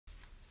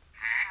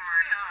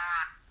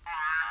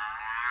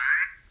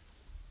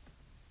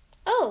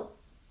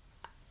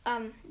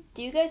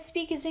do you guys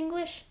speak his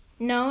English?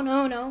 No,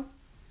 no, no.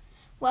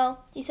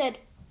 Well, he said,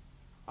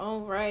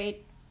 all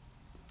right.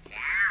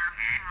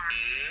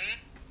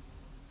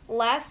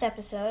 Last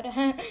episode,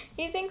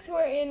 he thinks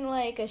we're in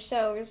like a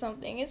show or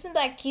something. Isn't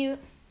that cute?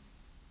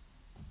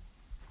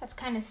 That's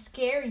kind of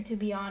scary, to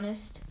be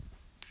honest.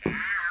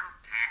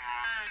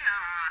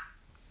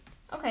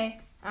 Okay,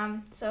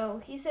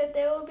 so he said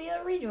there will be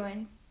a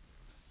rejoin.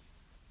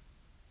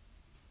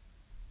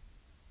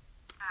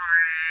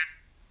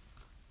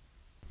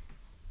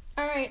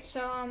 Alright,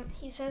 so,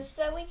 he says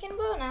that we can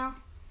vote now.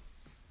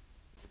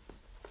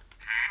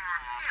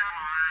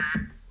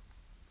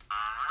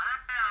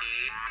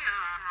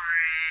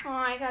 Oh,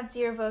 I got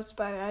 0 votes,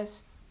 bye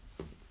guys.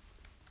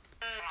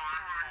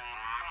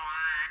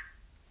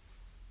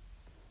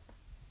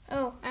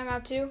 Oh, I'm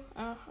out too?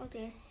 Oh,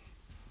 okay.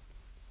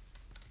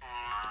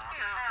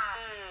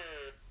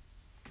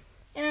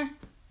 Yeah,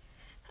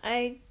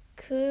 I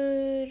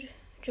could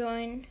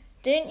join.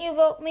 Didn't you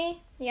vote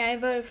me? Yeah, I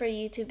voted for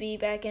you to be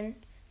back in,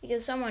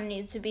 because someone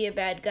needs to be a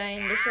bad guy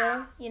in the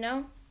show, you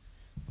know?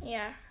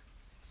 Yeah.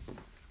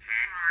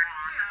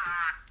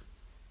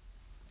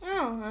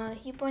 Oh,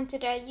 he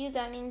pointed at you,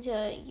 that means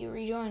you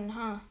rejoined,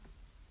 huh?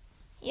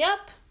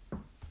 Yep.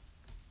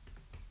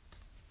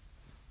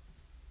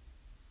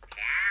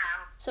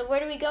 So where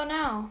do we go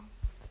now?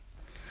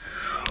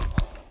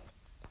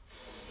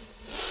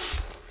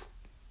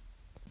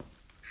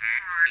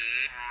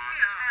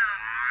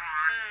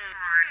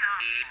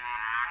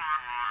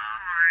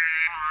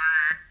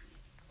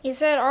 You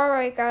said,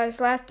 alright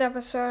guys, last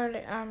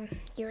episode,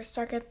 you were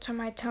stuck to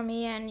my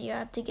tummy and you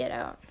had to get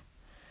out.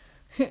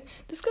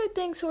 This guy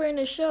thinks we're in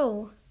a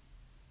show.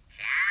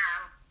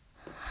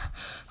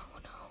 Oh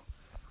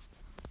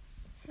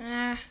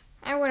no.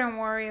 I wouldn't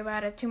worry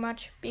about it too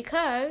much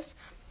because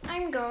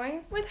I'm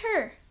going with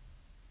her.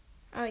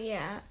 Oh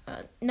yeah,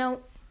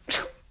 no.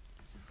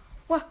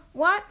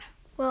 What?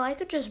 Well, I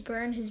could just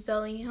burn his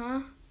belly,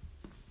 huh?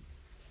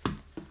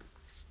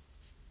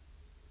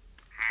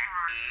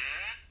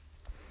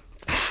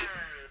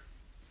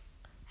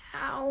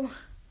 Ow.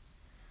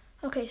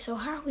 Okay, so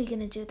how are we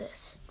gonna do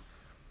this?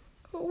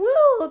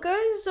 Well,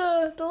 guys,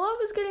 the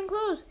lava's getting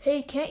close.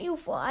 Hey, can't you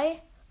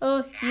fly?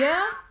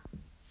 Yeah?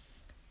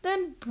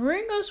 Then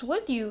bring us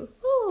with you.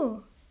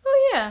 Oh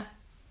yeah.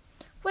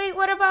 Wait,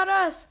 what about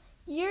us?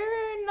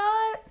 You're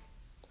not,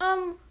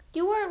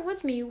 you weren't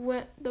with me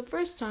the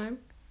first time.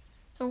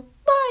 So,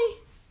 bye.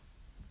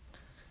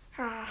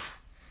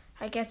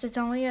 I guess it's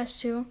only us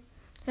two.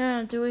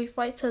 Do we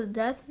fight to the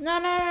death?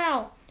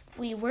 No.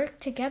 We work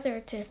together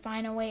to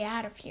find a way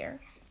out of here.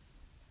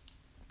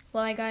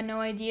 Well, I got no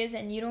ideas,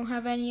 and you don't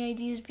have any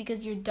ideas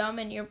because you're dumb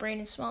and your brain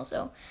is small,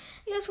 so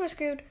I guess we're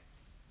screwed.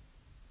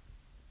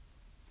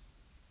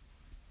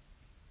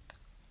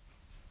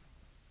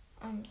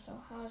 So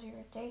how's your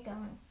day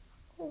going?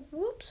 Oh,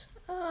 whoops.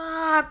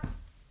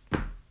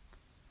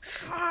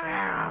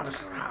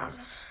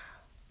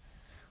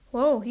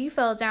 Whoa, he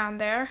fell down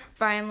there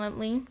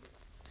violently.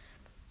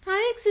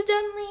 I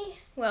accidentally,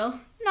 well,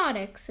 not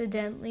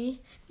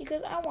accidentally,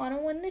 because I want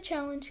to win the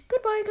challenge.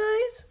 Goodbye,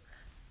 guys.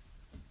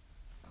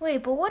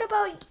 Wait, but what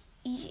about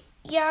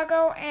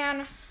Yago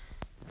and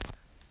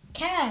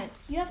Cat?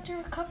 You have to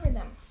recover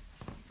them.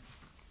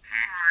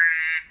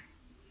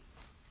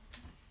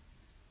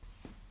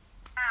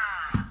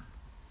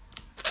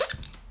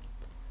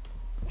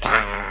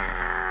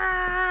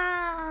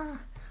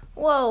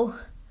 Whoa,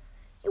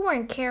 you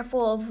weren't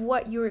careful of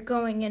what you were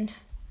going in.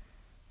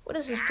 What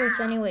is this place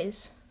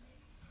anyways?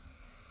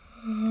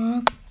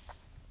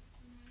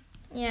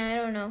 Yeah, I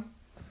don't know.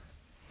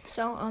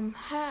 So,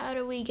 how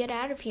do we get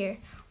out of here?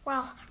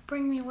 Well,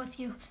 bring me with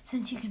you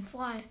since you can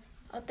fly.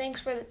 Thanks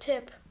for the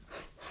tip.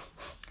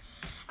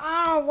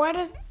 Why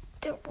does...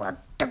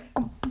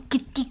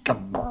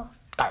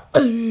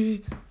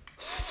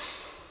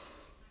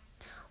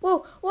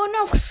 Whoa,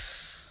 no.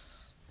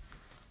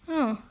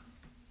 Oh.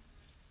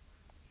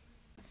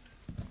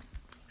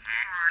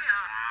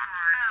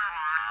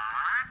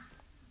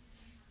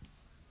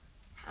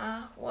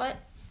 What?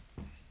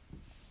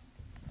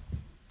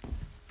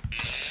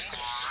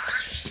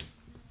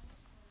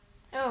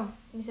 Oh,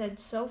 he said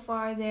so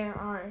far there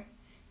are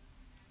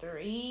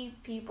 3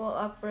 people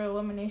up for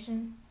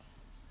elimination.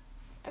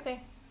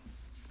 Okay.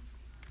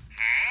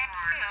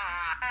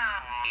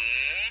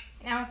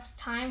 Now it's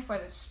time for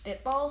the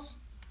spitballs.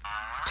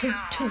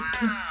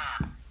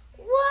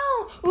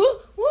 Whoa!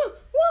 Whoa!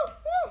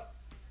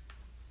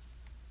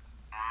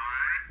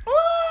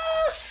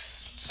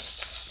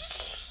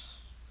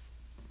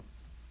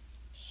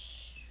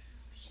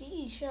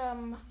 Sheesh,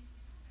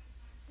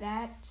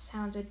 that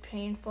sounded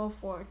painful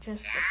for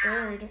just a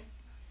bird.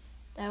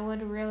 That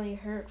would really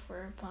hurt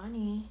for a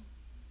bunny.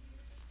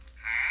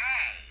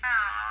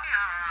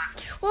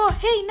 Whoa,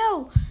 hey,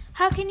 no!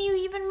 How can you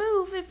even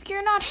move if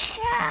you're not...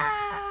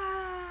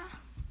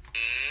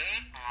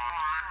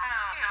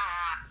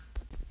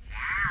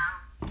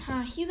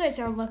 You guys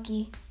are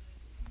lucky.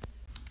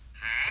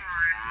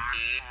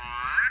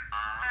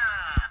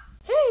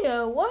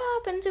 Hey, what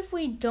happens if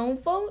we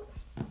don't vote?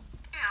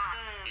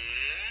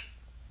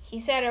 He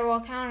said it will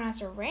count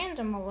as a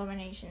random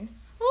elimination.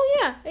 Oh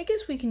yeah, I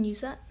guess we can use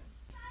that.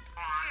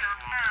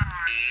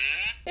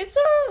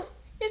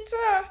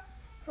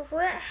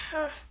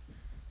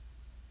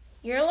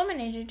 You're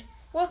eliminated.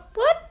 What?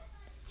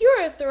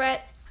 You're a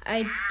threat.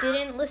 I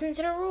didn't listen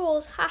to the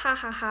rules. Ha ha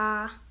ha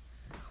ha.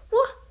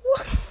 What?